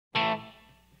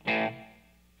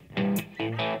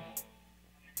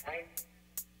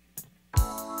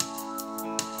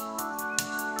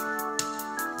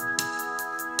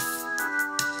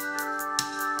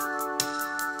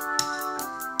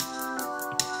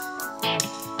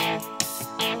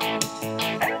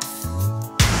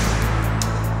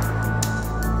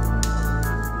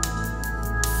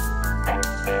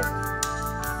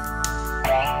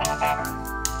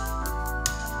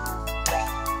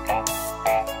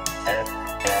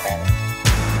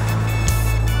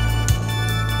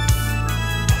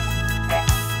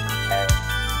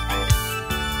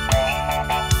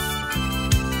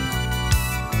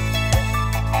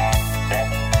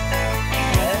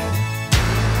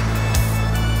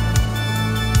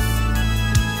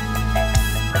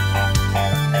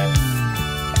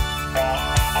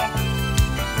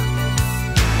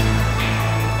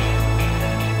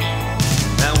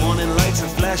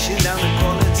Flashing down the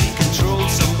quality control.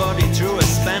 Somebody threw a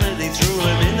spanner, they threw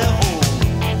him in the hole.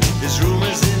 There's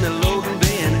rumors in the Logan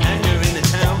Bay and anger in the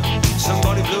town.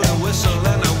 Somebody blew the whistle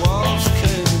and the walls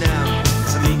came down.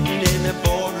 There's a leaking in the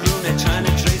boardroom, they're trying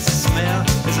to trace the smell.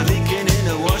 There's a leaking in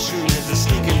the washroom, there's a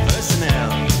sneaking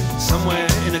personnel. Somewhere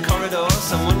in the corridor,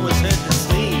 someone was heard to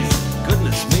sneeze.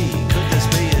 Goodness me, could this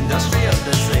be industrial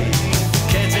disease?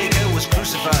 Caretaker was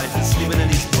crucified and sleeping in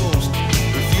his post,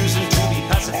 refusing to be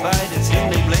pacified. It's him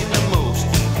they blame the most.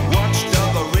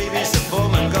 Watchdog or rabies, the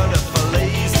foreman got a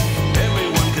fillets.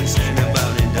 Everyone concerned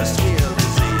about industrial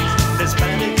disease. There's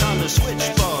panic on the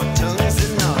switchboard, tongues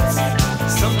and knots.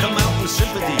 Some come out in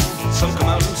sympathy, some come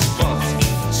out in support.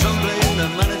 Some blame the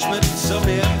management, some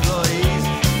the employees.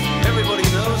 Everybody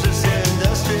knows it's the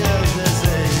industrial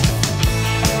disease.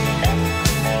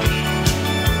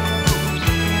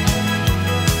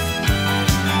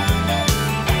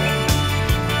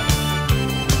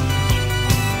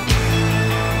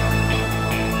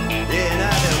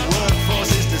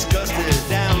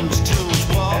 Downs, tools,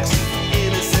 walks.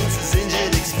 Innocence is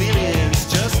injured,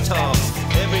 experience just talks.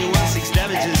 Everyone seeks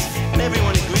damages, and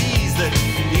everyone agrees that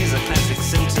these are classic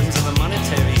symptoms of a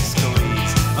monetary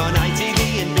squeeze. On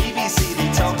ITV and BBC they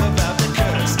talk about the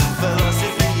curse.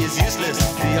 Philosophy is useless,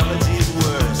 theology is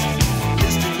worse.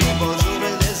 History falls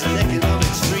over, there's an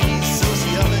economics freeze.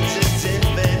 Sociologists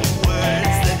invent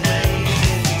words that made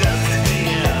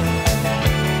industrial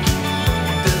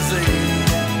disease.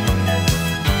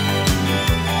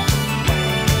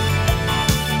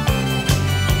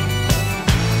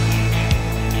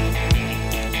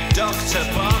 Dr.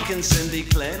 Parkinson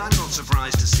declared, I'm not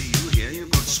surprised to see you here.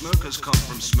 You've got smokers cough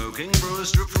from smoking,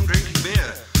 brewers drip from drinking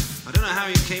beer. I don't know how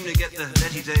you came to get the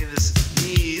Betty Davis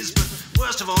knees, but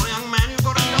worst of all, young man, you've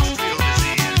got industrial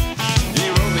disease. He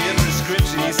wrote me a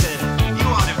prescription, he said, you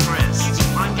are depressed.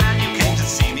 I'm glad you came to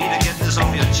see me to get this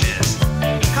off your chest.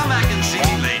 Come back and see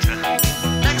me later.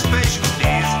 Next patient,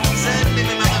 please. Send him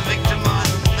another victim on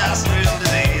industrial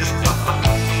disease.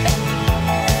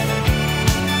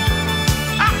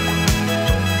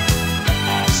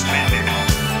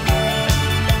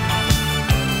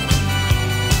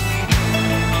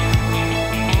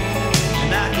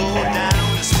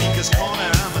 Corner,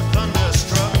 I'm a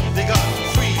thunderstruck. They got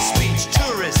free speech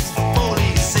tourists,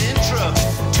 police in trucks.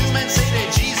 Two men say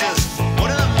they're Jesus,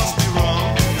 one of them must be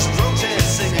wrong. This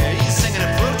protest singer, he's singing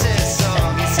a protest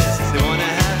song. He says they wanna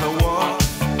have a war,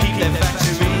 keep their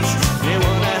factories. They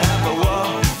wanna have a war,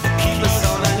 keep us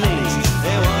on our knees.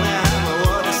 They wanna have a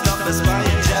war to stop us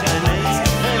buying Japanese.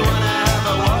 They wanna have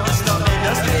a war to stop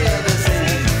industrial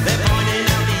disease. They're pointing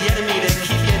out the enemy to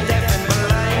keep you deaf and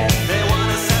blind. They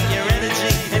wanna suck your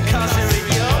energy, incarcerate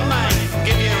your mind.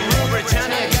 Give you Rule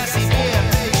Britannia, gassy beer,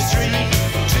 page 3.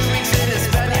 2 weeks in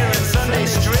Hispania and Sunday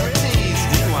striptease.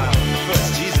 Meanwhile, first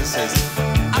Jesus says,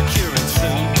 I'll cure it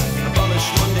soon. Abolish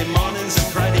Monday mornings and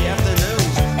Friday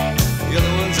afternoons. The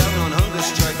other one's out on hunger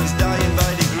strike, he's dying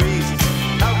by degrees.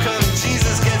 How come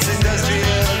Jesus gets industrial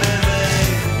disease?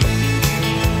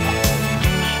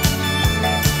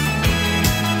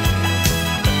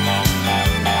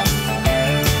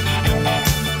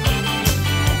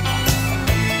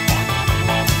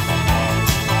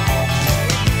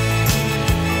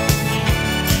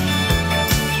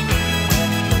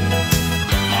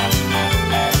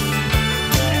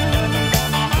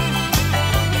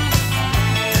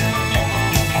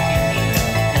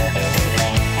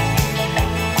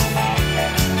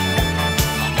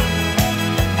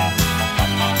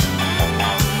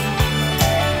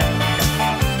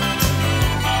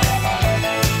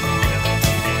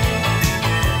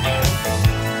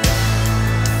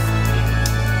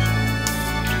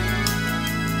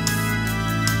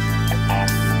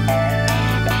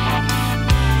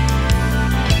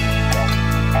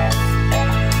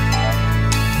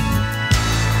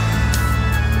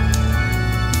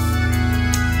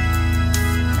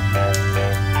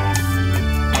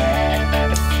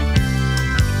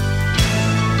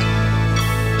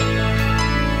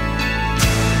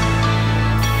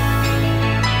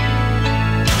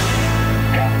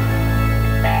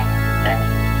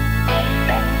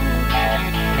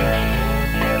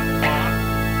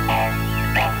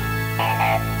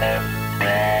 There.